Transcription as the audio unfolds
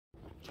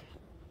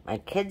My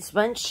kids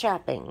went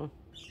shopping.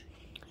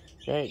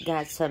 They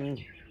got some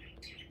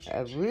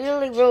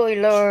really, really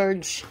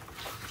large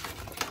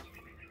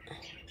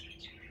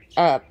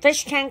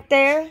fish tank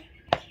there.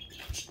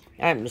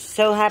 I'm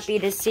so happy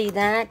to see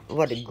that.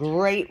 What a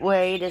great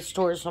way to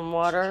store some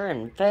water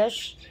and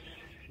fish.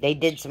 They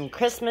did some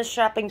Christmas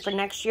shopping for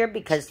next year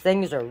because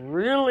things are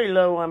really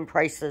low on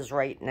prices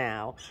right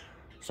now.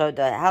 So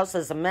the house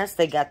is a mess.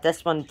 They got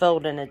this one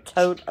filled in a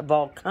tote of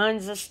all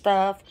kinds of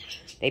stuff.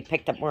 They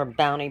picked up more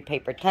Bounty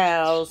paper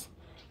towels.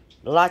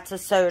 Lots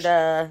of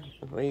soda.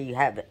 We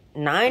have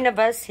 9 of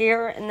us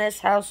here in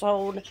this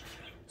household.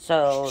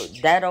 So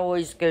that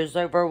always goes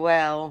over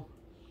well.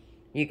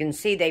 You can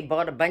see they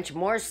bought a bunch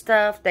more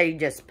stuff. They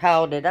just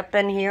piled it up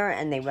in here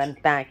and they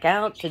went back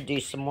out to do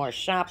some more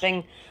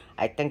shopping.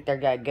 I think they're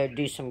going to go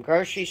do some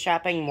grocery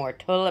shopping. More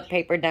toilet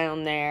paper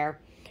down there.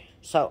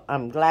 So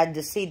I'm glad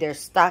to see they're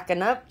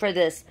stocking up for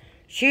this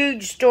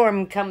huge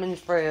storm coming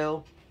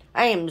through.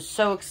 I am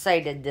so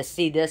excited to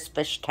see this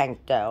fish tank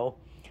though.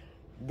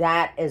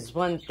 That is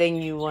one thing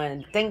you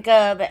want to think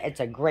of. It's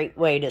a great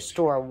way to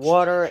store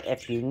water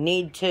if you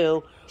need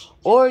to.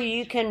 Or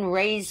you can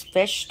raise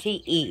fish to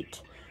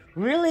eat.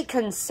 Really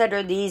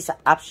consider these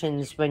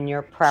options when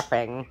you're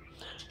prepping.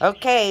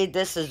 Okay,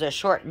 this is a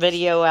short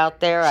video out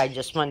there. I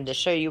just wanted to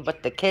show you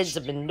what the kids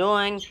have been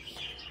doing.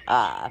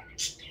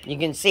 You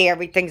can see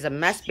everything's a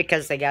mess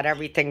because they got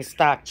everything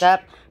stocked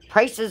up.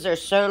 Prices are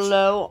so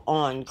low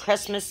on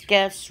Christmas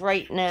gifts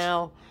right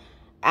now.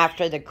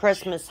 After the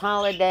Christmas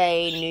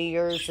holiday, New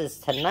Year's is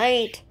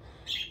tonight.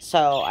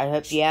 So I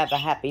hope you have a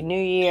Happy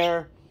New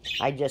Year.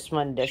 I just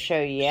wanted to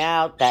show you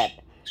out that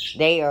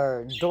they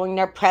are doing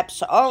their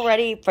preps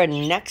already for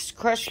next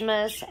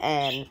Christmas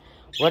and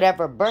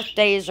whatever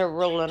birthdays are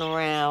rolling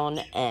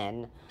around.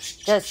 And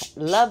just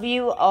love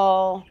you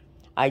all.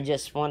 I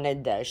just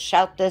wanted to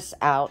shout this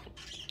out.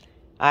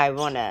 I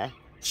want to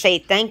say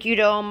thank you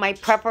to all my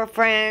prepper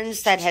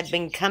friends that have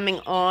been coming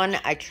on.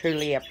 I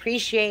truly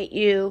appreciate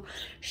you.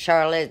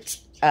 Charlotte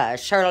the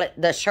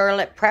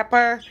Charlotte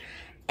Prepper,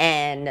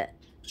 and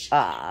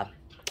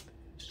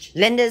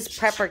Linda's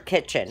Prepper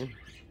Kitchen.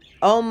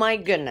 Oh my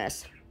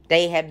goodness.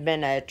 They have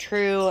been a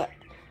true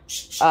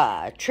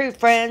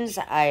friends.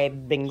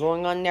 I've been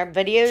going on their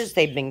videos.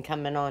 They've been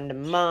coming on to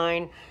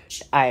mine.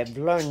 I've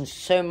learned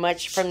so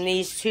much from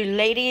these 2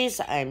 ladies.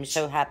 I'm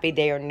so happy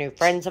they are new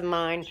friends of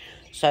mine.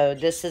 So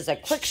this is a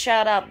quick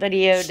shout out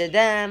video to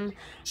them.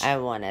 I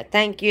want to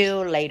thank you.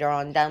 Later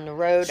on down the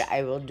road,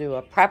 I will do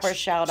a proper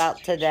shout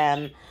out to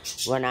them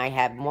when I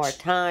have more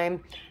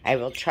time. I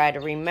will try to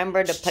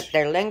remember to put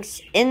their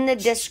links in the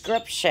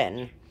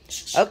description.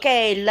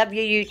 Okay, love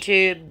you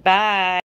YouTube. Bye.